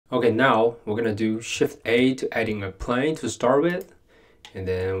Okay, now we're gonna do Shift A to adding a plane to start with, and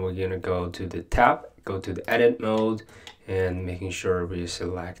then we're gonna go to the tab, go to the edit mode, and making sure we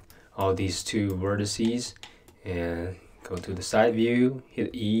select all these two vertices, and go to the side view,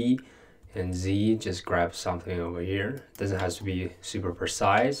 hit E and Z, just grab something over here. Doesn't have to be super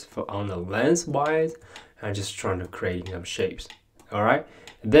precise. For on the lens wise, I'm just trying to create some shapes. All right.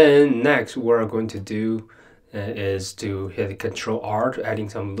 Then next, what we're going to do is to hit Control R to adding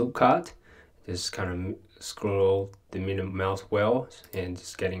some loop cut. Just kind of scroll the middle mouse wheel and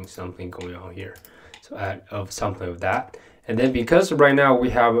just getting something going on here. So add of something of that. And then because right now we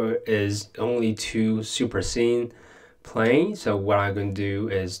have is only two super scene plane, so what I'm going to do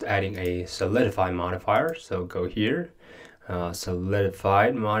is adding a solidify modifier. So go here,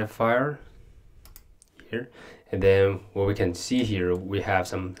 solidified modifier here, and then what we can see here, we have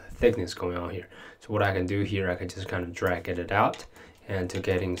some thickness going on here. So what I can do here, I can just kind of drag it out and to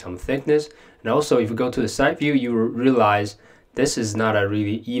getting some thickness. And also if you go to the side view, you realize this is not a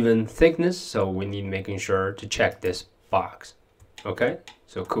really even thickness, so we need making sure to check this box. Okay,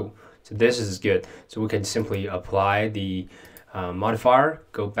 so cool. So this is good. So we can simply apply the modifier,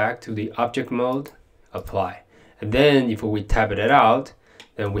 go back to the object mode, apply. And then if we tab it out,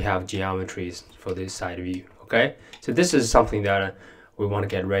 then we have geometries for this side view. Okay, so this is something that we want to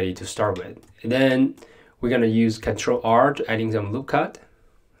get ready to start with. And then we're going to use Control R to adding some loop cut.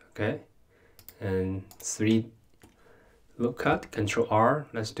 Okay, and 3 loop cut, Control R,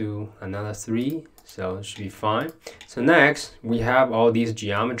 let's do another 3, so it should be fine. So next we have all these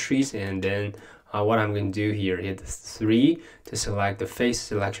geometries, and then what I'm going to do here, hit 3 to select the face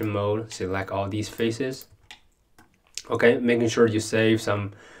selection mode, select all these faces. Okay, making sure you save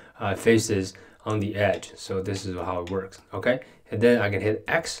some faces on the edge. So this is how it works. Okay, and then I can hit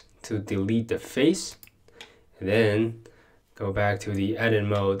X to delete the face, and then go back to the edit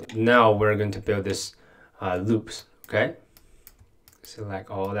mode. Now we're going to build this loops. Okay,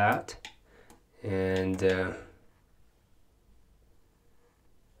 select all that, and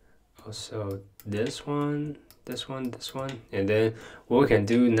also this one, and then what we can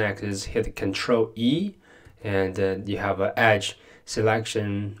do next is hit Control E, and you have an edge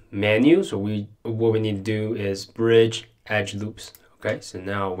selection menu. So what we need to do is bridge edge loops. Okay, so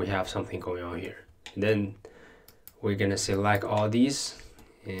now we have something going on here, and then we're gonna select all these,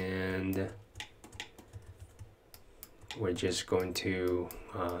 and we're just going to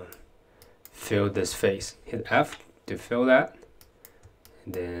fill this face. Hit F to fill that,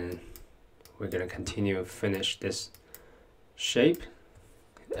 and then we're gonna continue finish this shape.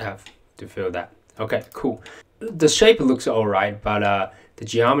 Hit F to fill that. Okay, cool. The shape looks all right, but the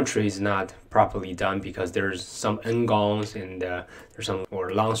geometry is not properly done because there's some angles and there's some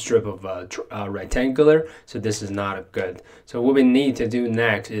or long strip of rectangular, so this is not good. So what we need to do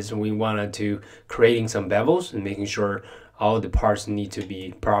next is we wanted to creating some bevels and making sure all the parts need to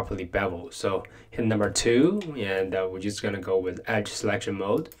be properly beveled. So hit number 2, and we're just gonna go with edge selection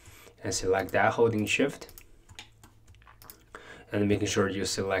mode and select that, holding Shift, and making sure you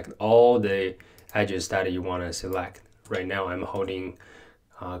select all the edges that you want to select. Right now I'm holding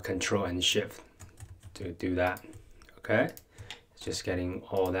Control and Shift to do that. Okay, just getting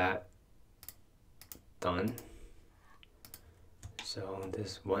all that done. So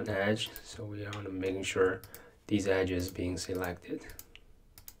this one edge, so we want to making sure these edges being selected.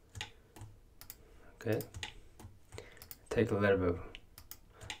 Okay, take a little bit of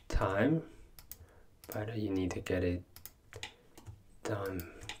time, but you need to get it done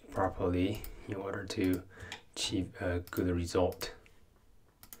properly in order to achieve a good result.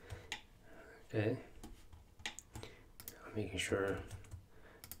 Okay, making sure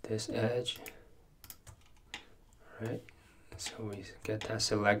this edge, right? So we get that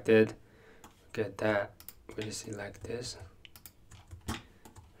selected, get that, we select this,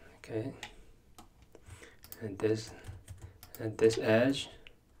 okay, and this edge,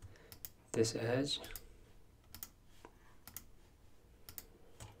 this edge.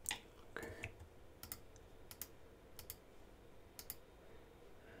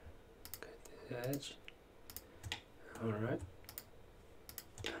 Edge. All right,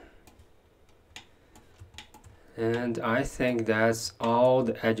 and I think that's all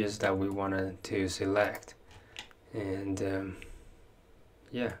the edges that we wanted to select, and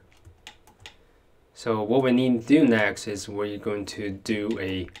yeah, so what we need to do next is we're going to do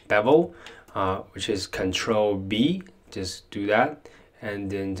a bevel, which is Control B, just do that,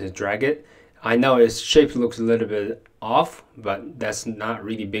 and then to drag it. I know its shape looks a little bit off, but that's not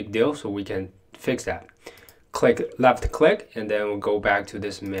really big deal, so we can fix that. Click left click, and then we'll go back to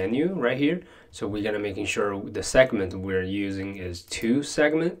this menu right here So we're gonna making sure the segment we're using is 2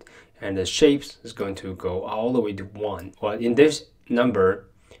 segment, and the shapes is going to go all the way to 1. Well, in this number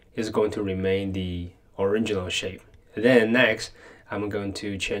is going to remain the original shape. And then next, I'm going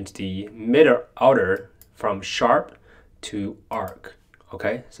to change the middle outer from sharp to arc.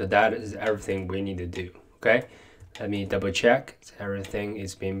 Okay, so that is everything we need to do. Okay, let me double check everything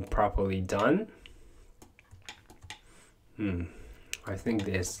is being properly done. I think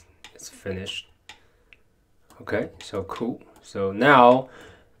this is finished. Okay, so cool. So now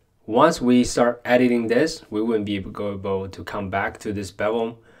once we start editing this, we wouldn't be able to come back to this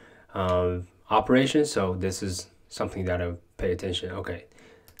bevel operation. So this is something that I pay attention. Okay,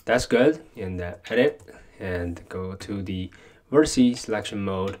 that's good. In the edit and go to the vertice selection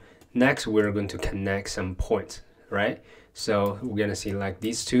mode. Next, we're going to connect some points, right? So we're gonna select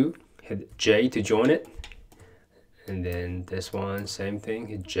these two, hit J to join it, and then this one, same thing,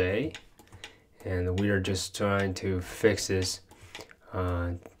 hit J, and we are just trying to fix this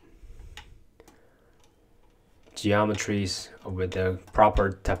geometries with the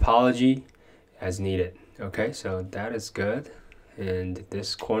proper topology as needed. Okay, so that is good. And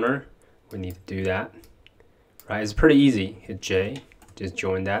this corner, we need to do that. Right, it's pretty easy. Hit J, just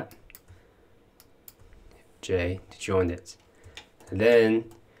join that. J to join it. And then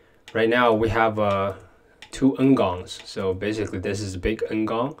right now we have 2 ngongs. So basically this is a big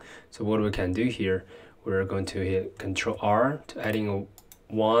ngong. So what we can do here, we're going to hit Control R to adding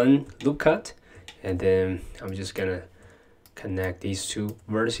one loop cut. And then I'm just gonna connect these 2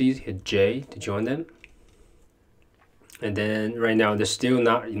 vertices, hit J to join them. And then right now there's still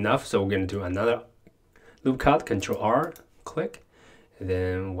not enough, so we're gonna do another loop cut, Control R, click. And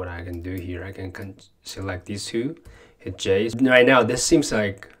then what I can do here, I can select these 2, hit J. Right now this seems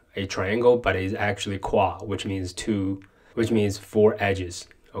like a triangle, but it's actually quad, which means 4 edges.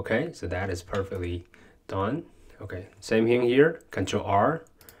 Okay, so that is perfectly done. Okay, same thing here, Control R,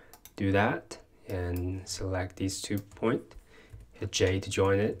 do that, and select these 2 points, hit J to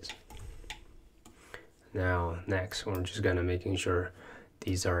join it. Now next, we're just gonna making sure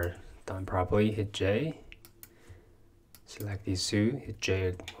these are done properly, hit J, select these 2, hit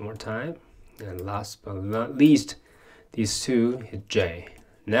J one more time, and last but not least, these 2, hit J.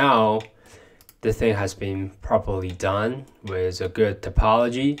 Now the thing has been properly done with a good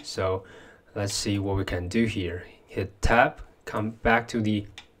topology. So let's see what we can do here. Hit tab, come back to the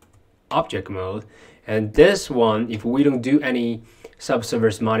object mode, and this one, if we don't do any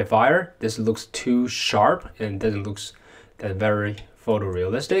subsurface modifier, this looks too sharp and doesn't look that very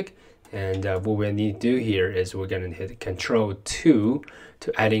photorealistic. And what we need to do here is we're going to hit Control 2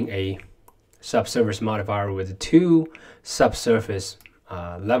 to adding a subsurface modifier with 2 subsurface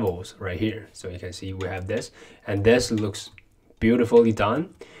levels right here. So you can see we have this, and this looks beautifully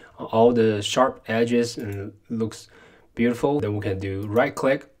done. All the sharp edges and looks beautiful. Then we can do right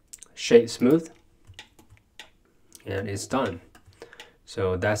click, shade smooth, and it's done.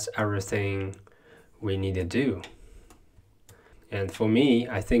 So that's everything we need to do. And for me,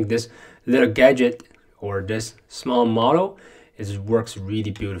 I think this little gadget or this small model works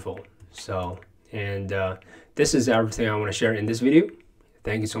really beautiful. So, and this is everything I want to share in this video.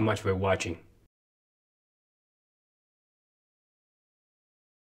 Thank you so much for watching.